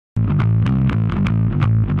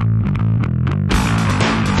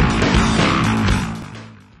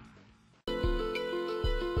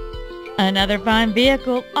Another fine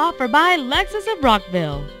vehicle offered by Lexus of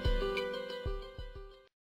Rockville.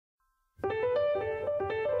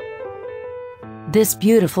 This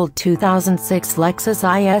beautiful 2006 Lexus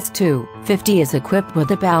IS250 is equipped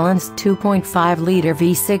with a balanced 2.5-liter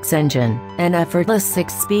V6 engine, an effortless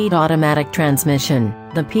 6-speed automatic transmission,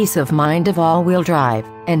 the peace of mind of all-wheel drive,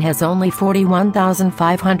 and has only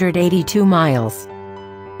 41,582 miles.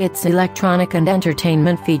 Its electronic and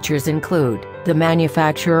entertainment features include the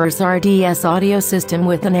manufacturer's RDS audio system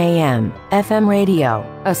with an AM/FM radio,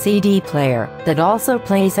 a CD player that also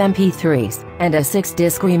plays MP3s, and a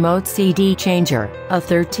 6-disc remote CD changer, a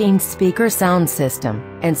 13-speaker sound system,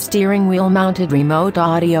 and steering wheel-mounted remote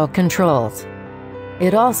audio controls.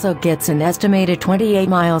 It also gets an estimated 28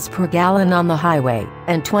 miles per gallon on the highway,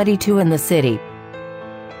 and 22 in the city.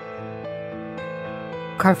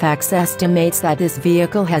 Carfax estimates that this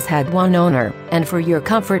vehicle has had one owner, and for your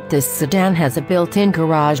comfort this sedan has a built-in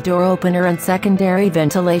garage door opener and secondary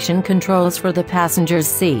ventilation controls for the passenger's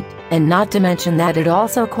seat, and not to mention that it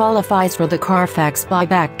also qualifies for the Carfax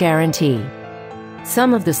buyback guarantee.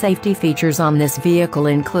 Some of the safety features on this vehicle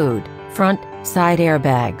include front, side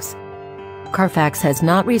airbags. Carfax has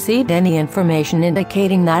not received any information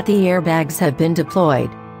indicating that the airbags have been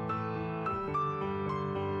deployed.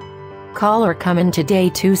 Call or come in today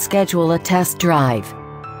to schedule a test drive.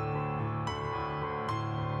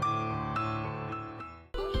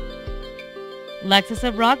 Lexus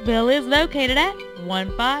of Rockville is located at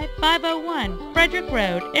 15501 Frederick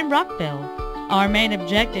Road in Rockville. Our main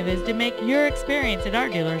objective is to make your experience at our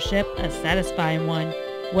dealership a satisfying one,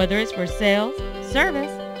 whether it's for sales,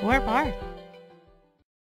 service, or parts.